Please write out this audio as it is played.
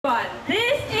everyone,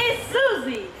 this is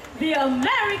Susie, the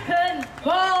American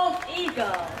bald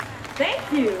eagle.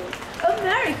 Thank you.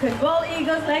 American bald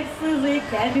eagles like Susie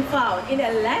can be found in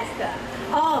Alaska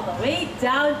all the way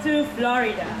down to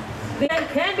Florida. They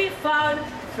can be found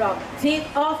from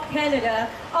tip of Canada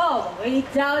all the way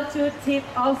down to tip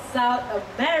of South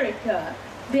America.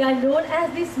 They are known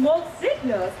as the smoke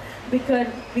signals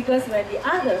because when the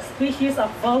other species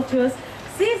of vultures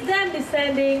sees them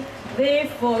descending, they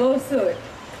follow suit.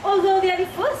 Although they are the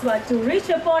first one to reach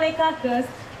upon a carcass,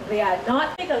 they are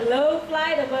not take a low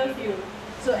flight above you.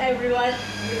 So everyone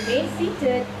remain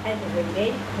seated and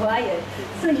remain quiet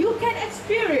so you can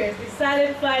experience the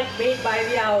silent flight made by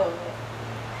the owl.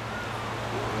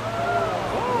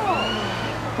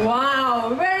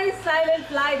 Wow, very silent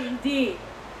flight indeed.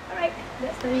 Alright,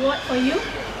 that's the reward for you.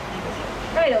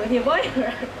 Right over here, boy.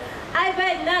 I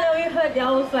bet none of you heard the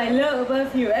owls fly low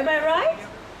above you, am I right?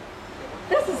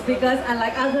 This is because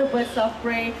unlike other birds of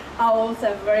prey, owls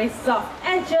have very soft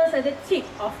edges at the tip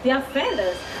of their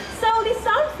feathers. So the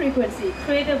sound frequency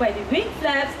created by the wing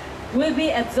flaps will be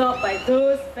absorbed by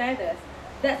those feathers.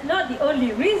 That's not the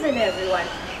only reason, everyone.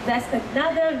 That's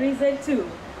another reason too.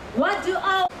 What do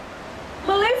owls?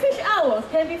 Malayfish owls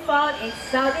can be found in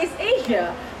Southeast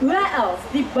Asia. Where else?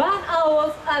 The barn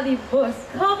owls are the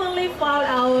most commonly found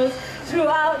owls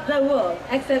throughout the world,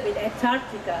 except in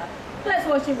Antarctica. Let's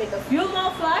watch it make a few more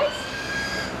flights.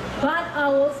 Barn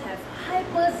owls have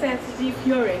hypersensitive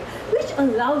hearing, which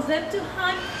allows them to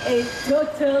hunt in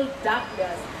total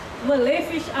darkness.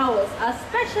 Malayfish owls are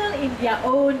special in their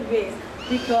own ways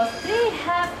because they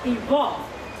have evolved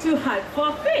to hunt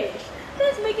for fish.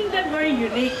 That's making them very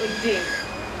unique indeed.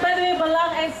 By the way,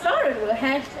 Balang and Soren will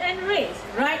hatch and raise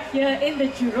right here in the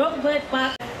Jurong Bird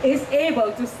Park is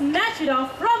able to snatch it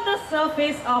off from the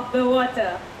surface of the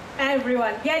water.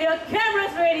 Everyone, get your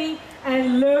cameras ready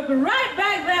and look right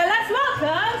back there. Let's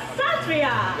welcome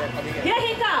Satria. Here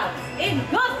he comes. In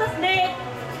goes the snake.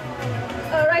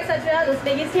 Alright, Satria, the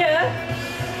snake is here.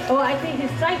 Oh, I think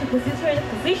he's trying to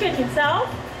position himself.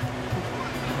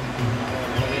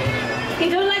 You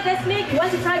don't like that snake? You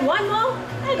want to try one more?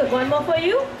 I got one more for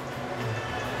you.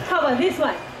 How about this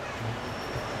one?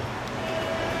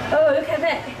 Oh, look at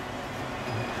that.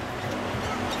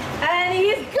 And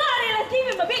he's got it! Let's give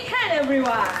him a big hand,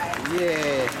 everyone!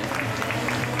 Yeah!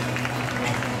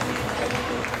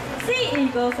 Sea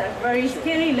eagles have very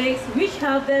skinny legs which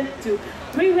help them to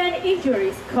prevent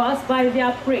injuries caused by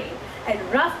their prey, and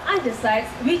rough undersides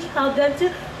which help them to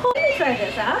hold. Let me try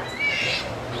this out.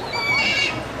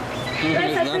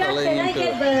 Right, Satria, can I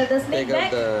get the snake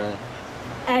back?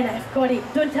 And I've got it.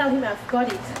 Don't tell him I've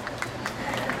got it.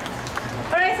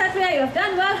 Alright, Satria, you have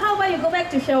done well. How about you go back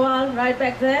to Shawal, right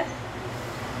back there?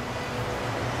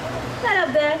 Right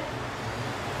up there.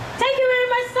 Thank you very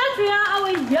much, Satria,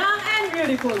 our young and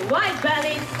beautiful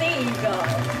white-bellied sea eagle.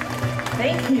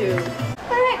 Thank you.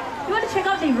 Alright, you want to check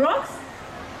out the rocks?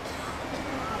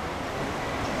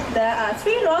 There are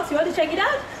 3 rocks. You want to check it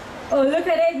out? Oh, look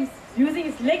at it. He's using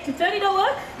his leg to turn it over.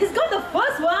 He's got the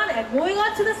first one and moving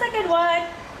on to the second one.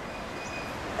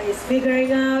 He's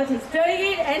figuring out, he's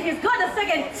turning it, and he's got the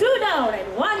second 2 down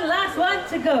and 1 last one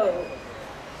to go.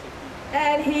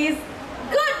 And he's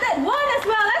got that one as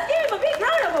well. Let's give him a big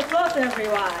round of applause,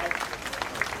 everyone.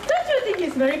 Don't you think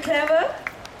he's very clever?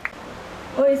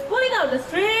 Oh, he's pulling out the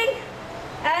string,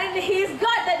 and he's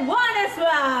got that one as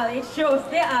well. It shows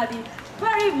they are the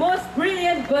very most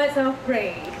brilliant birds of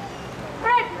prey.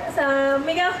 Alright, so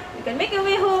Miguel, you can make your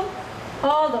way home,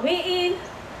 all the way in.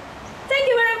 Thank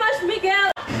you very much,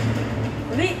 Miguel.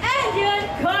 The Andean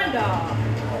condor.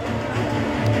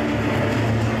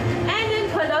 Andean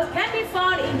condors can be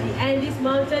found in the Andes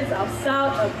Mountains of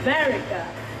South America.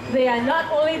 They are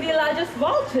not only the largest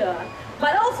vulture,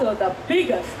 but also the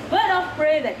biggest bird of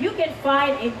prey that you can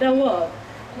find in the world.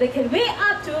 They can weigh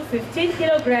up to 15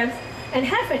 kilograms and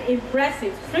have an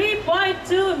impressive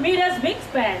 3.2 meters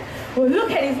wingspan. Oh,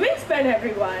 look at his wingspan,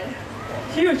 everyone.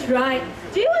 Huge, right?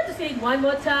 Do you want to see it one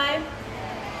more time?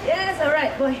 Yes,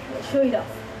 alright, boy, let's show it off.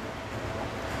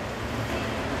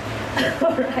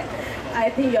 Alright, I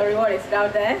think your reward is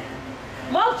down there.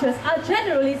 Vultures are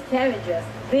generally scavengers.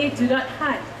 They do not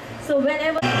hunt. So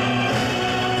whenever...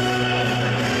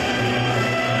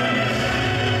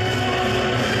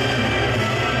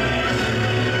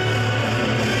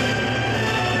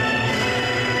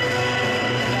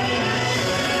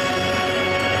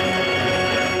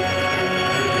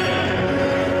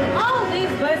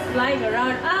 flying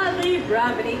around are the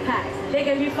Brahmini cats. They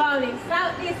can be found in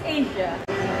Southeast Asia.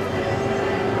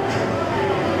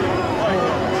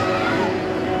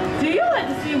 Do you want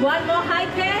to see one more high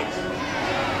catch?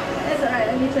 That's alright,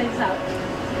 let me try this out.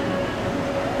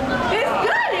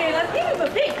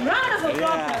 big round of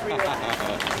applause, everyone.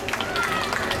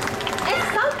 In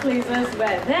some places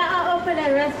where there are open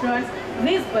air restaurants,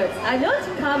 these birds are known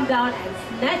to come down and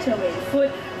snatch away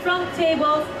food from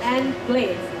tables and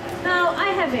plates. Now I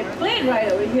have a plate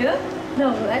right over here.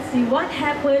 Now let's see what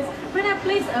happens when I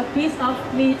place a piece of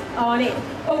meat on it.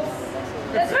 Oops,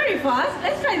 that's very fast.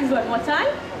 Let's try this one more time.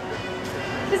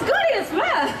 It's good as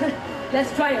well.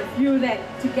 Let's try a few then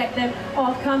to get them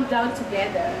all come down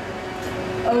together.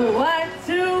 Oh, 1,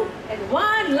 2, and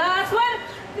one last one.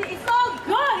 It's all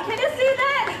gone. Can you see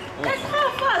that? That's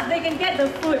how fast they can get the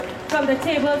food from the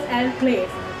tables and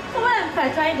plates. So what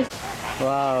I'm trying to...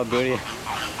 Wow, beauty.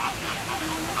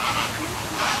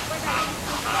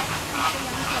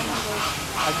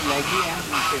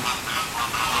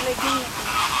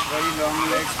 Very long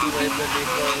legs to ride the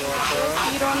deeper water.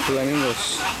 Flamingos.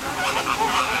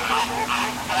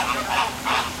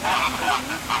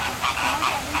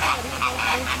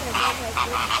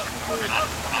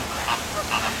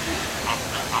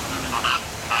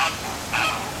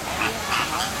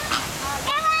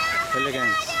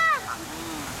 Elegance.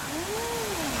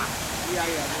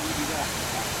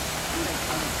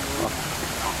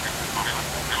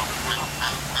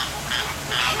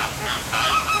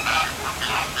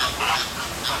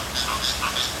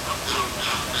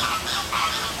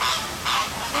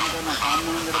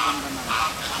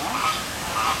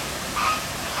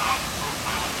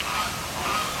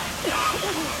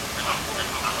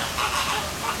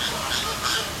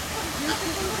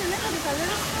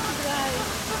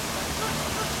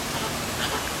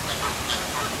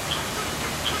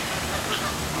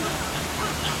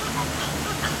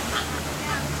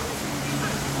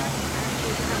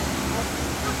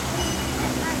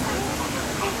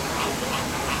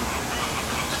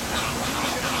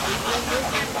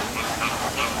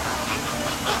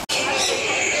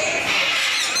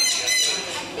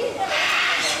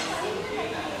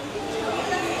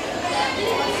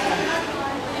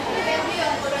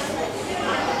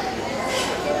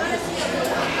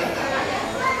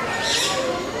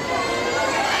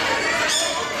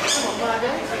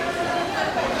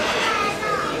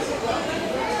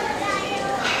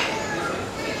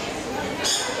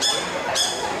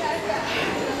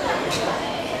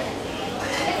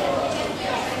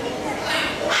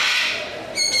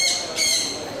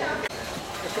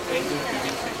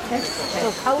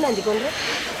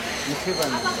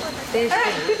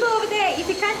 Alright, people over there, if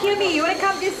you can't hear me, you want to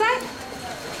come this side?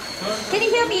 Can you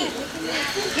hear me?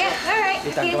 Yeah, alright.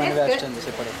 Okay, that's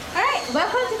good. Alright,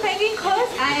 welcome to Penguin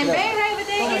Coast. I am Mary right over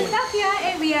there in Safia,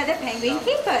 and we are the penguin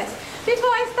keepers.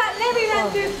 Before I start, let me run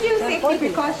through a few safety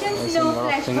precautions. No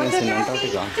flash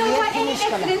photography. To avoid any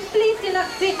accidents, please do not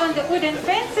sit on the wooden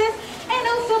fences. And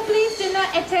also, please do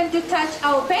not attempt to touch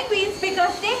our penguins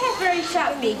because they have very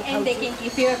sharp beak and they can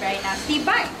give you a very nasty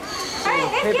bite.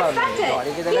 Alright, let's get started.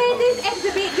 Here in this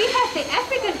exhibit, we have the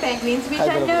African penguins, which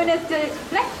are known as the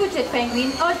black-footed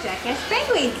penguin or jackass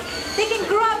penguins. They can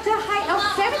grow up to a height of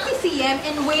 70 cm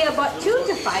and weigh about 2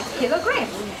 to 5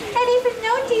 kilograms. And if you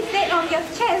notice that on their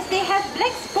chest, they have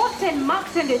black spots and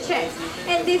marks on the chest.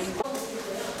 And these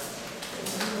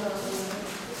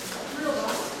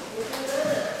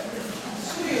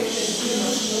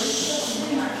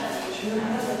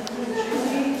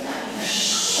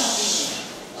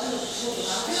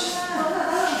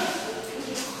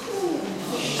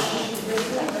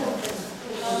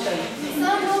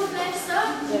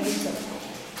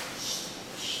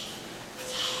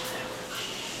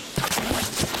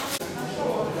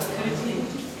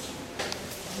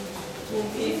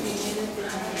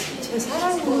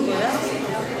살아있는 거야?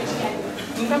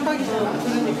 눈 깜빡이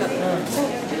그러니까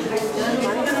나는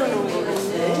만들어 놓은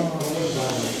거겠네.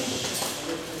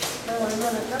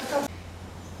 얼마나 깜깜.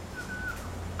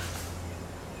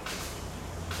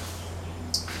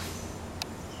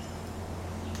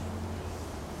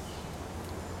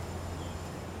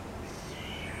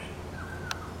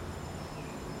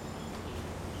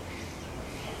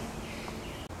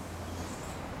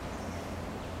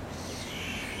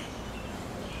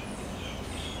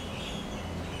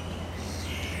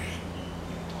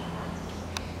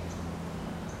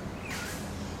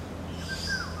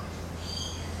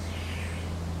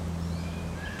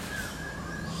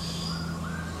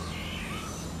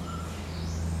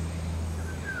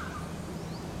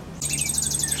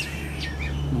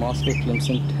 Mosque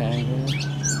Clemson tag है,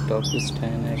 top is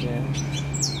tan है,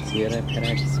 Sierra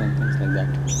Ferret, something like that.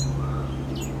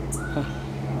 Huh,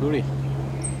 beauty.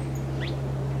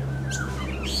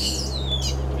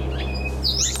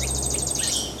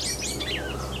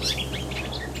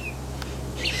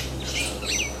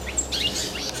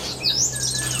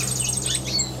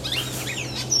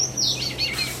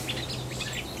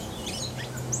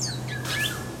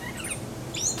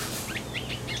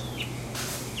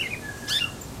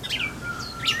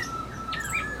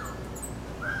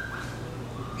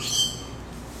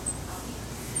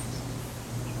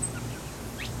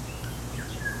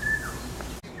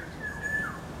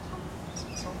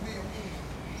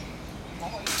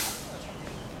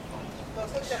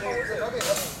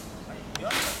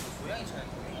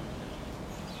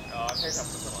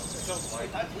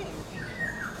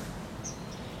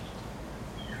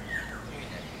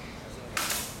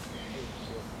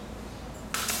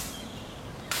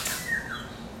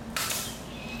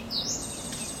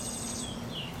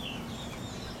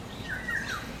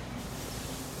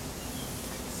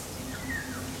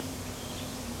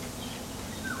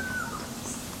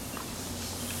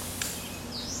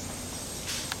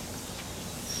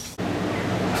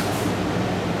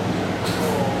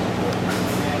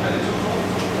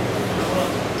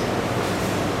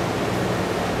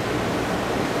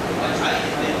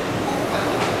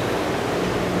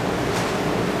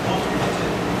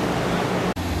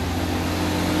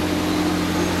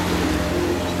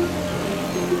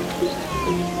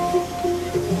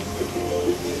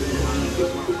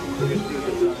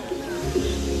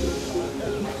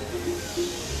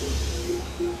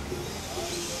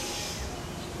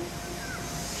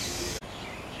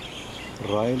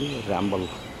 Royal Ramble.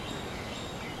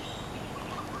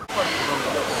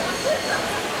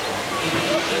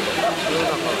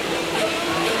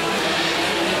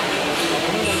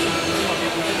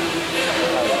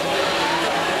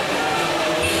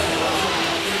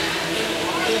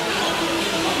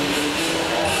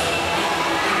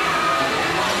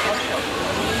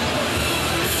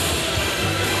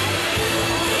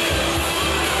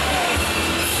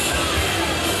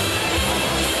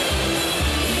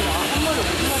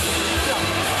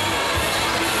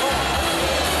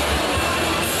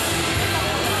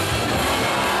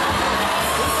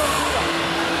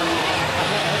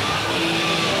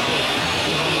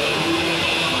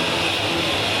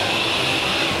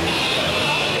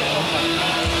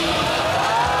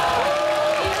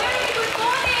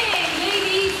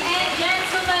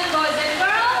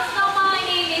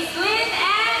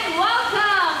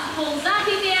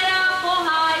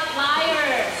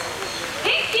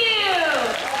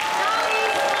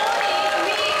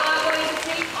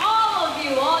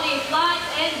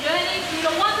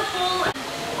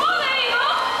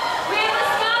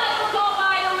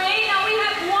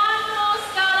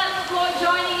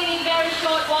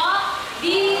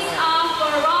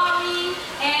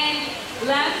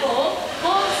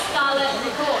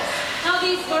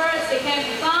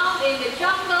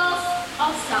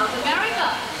 Of South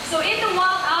America. So in the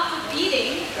wild after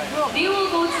feeding, they will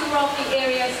go to rocky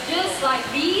areas just like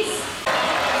these.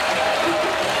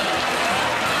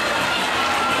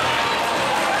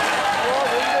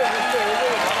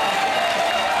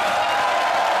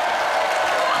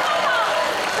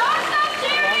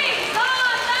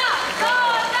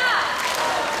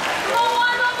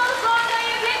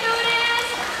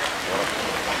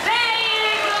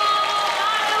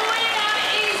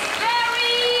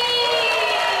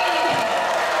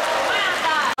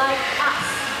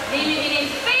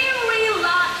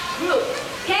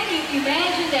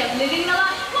 Living in a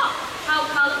large flock, how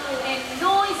colorful and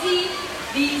noisy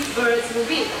these birds will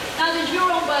be. Now the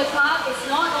Jurong Bird Park is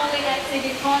not only active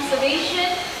in conservation,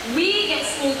 we get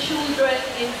school children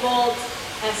involved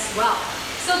as well.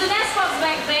 So the nest box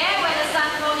back there where the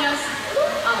santonias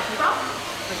are from,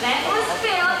 that was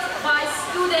built by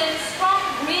students from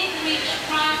Greenwich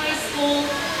Primary School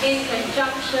in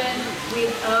conjunction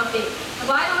with Irving.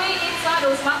 By the way, inside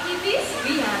those monkey bees,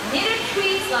 we have knitted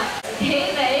trees like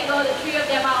okay, there you go, the three of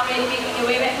them are already making their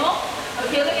way back home.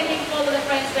 Okay, look at him follow the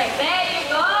friends back. There you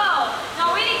go.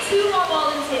 Now we need 2 more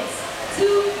volunteers. 2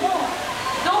 more.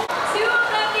 No, 2 of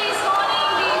them this morning.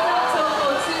 These are Togo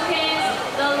toucans,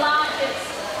 the largest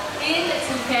in the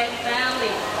toucan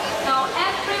family. Now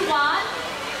everyone,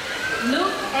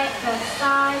 look at the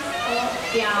size of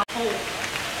their home.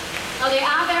 Now they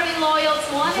are very loyal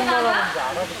to one another.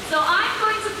 So I'm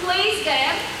going to place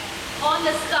them on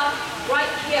the stump right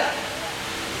here.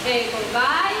 There you go,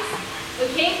 guys.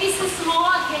 Okay, Mrs.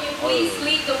 Horn, can you please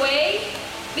lead the way?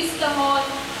 Mr. Horn,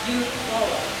 you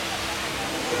follow.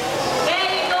 There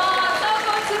you go.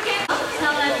 Togo toucan.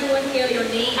 Tell everyone here your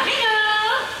name. Amigo.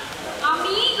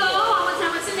 Amigo. One more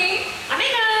time. What's your name?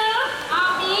 Amigo.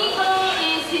 Amigo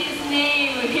is his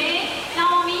name. Okay.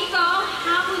 Now, Amigo,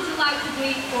 how would you like to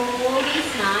greet all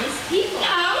these nice people?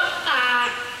 How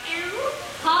are you?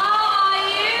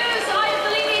 So how are you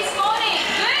feeling this morning?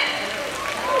 Good?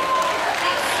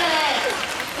 Excellent.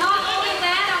 Not only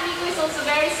that, Amigo is also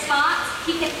very smart.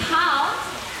 He can count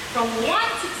from 1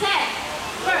 to 10.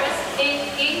 First in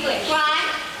English. 1,